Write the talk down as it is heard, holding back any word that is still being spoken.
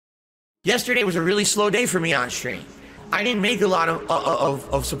Yesterday was a really slow day for me on stream. I didn't make a lot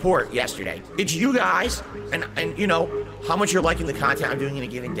of support yesterday. It's you guys, and you know, how much you're liking the content I'm doing in a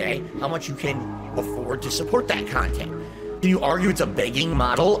given day, how much you can afford to support that content. Can you argue it's a begging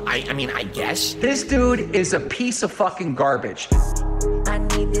model? I mean, I guess. This dude is a piece of fucking garbage. I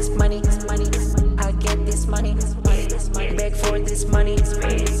need this money, I get this money, beg for this money,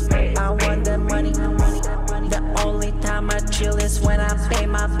 I want the money. The only time I chill is when I pay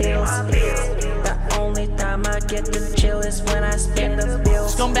my bills. The only time I get to chill is when I spend the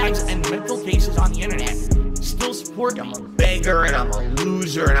bills. Scumbags and mental cases on the internet still support I'm a beggar and I'm a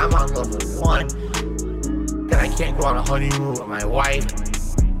loser and I'm on level 1. And I can't go on a honeymoon with my wife.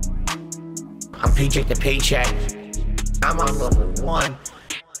 I'm paycheck to paycheck. I'm on level 1.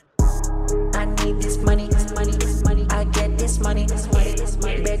 I need this money, I get this money,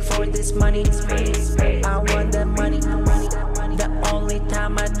 beg for this money, I want the money. The only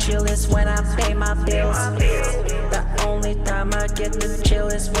time I chill is when I pay my bills. The only time I get to chill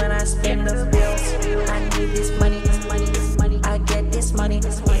is when I spend the bills. I need this money, I get this money,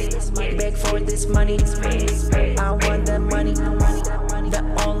 beg for this money, I want the money. The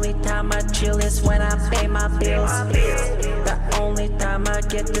only time I chill is when I pay my bills. The only time I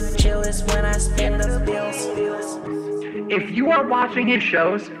get to chill is when I spend the bills. If you are watching his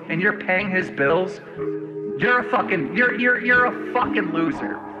shows and you're paying his bills, you're a fucking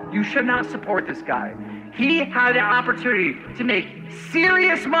loser. You should not support this guy. He had an opportunity to make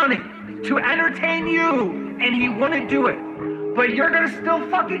serious money to entertain you, and he wouldn't do it. But you're gonna still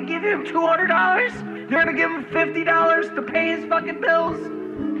fucking give him $200? You're gonna give him $50 to pay his fucking bills?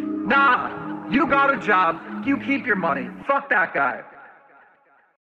 Nah, you got a job. You keep your money. Fuck that guy.